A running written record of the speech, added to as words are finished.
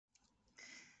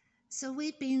So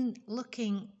we've been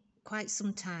looking quite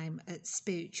some time at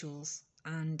spirituals,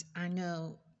 and I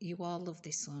know you all love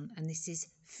this one, and this is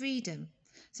freedom.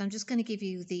 So I'm just going to give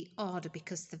you the order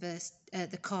because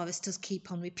the chorus does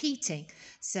keep on repeating.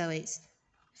 So it's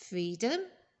freedom,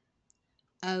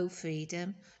 oh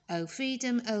freedom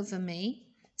over me.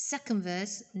 Second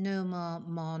verse, no more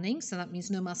mourning. So that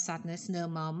means no more sadness, no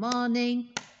more mourning,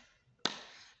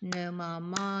 no more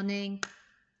mourning,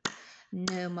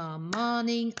 no more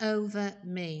mourning over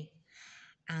me.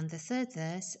 And the third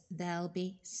verse, they'll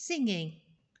be singing.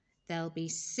 They'll be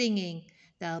singing.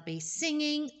 They'll be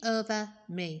singing over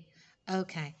me.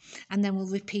 Okay, and then we'll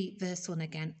repeat verse 1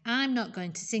 again. I'm not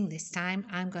going to sing this time.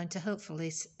 I'm going to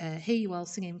hopefully hear you all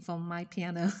singing from my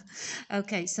piano.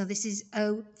 Okay, so this is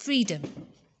Oh Freedom.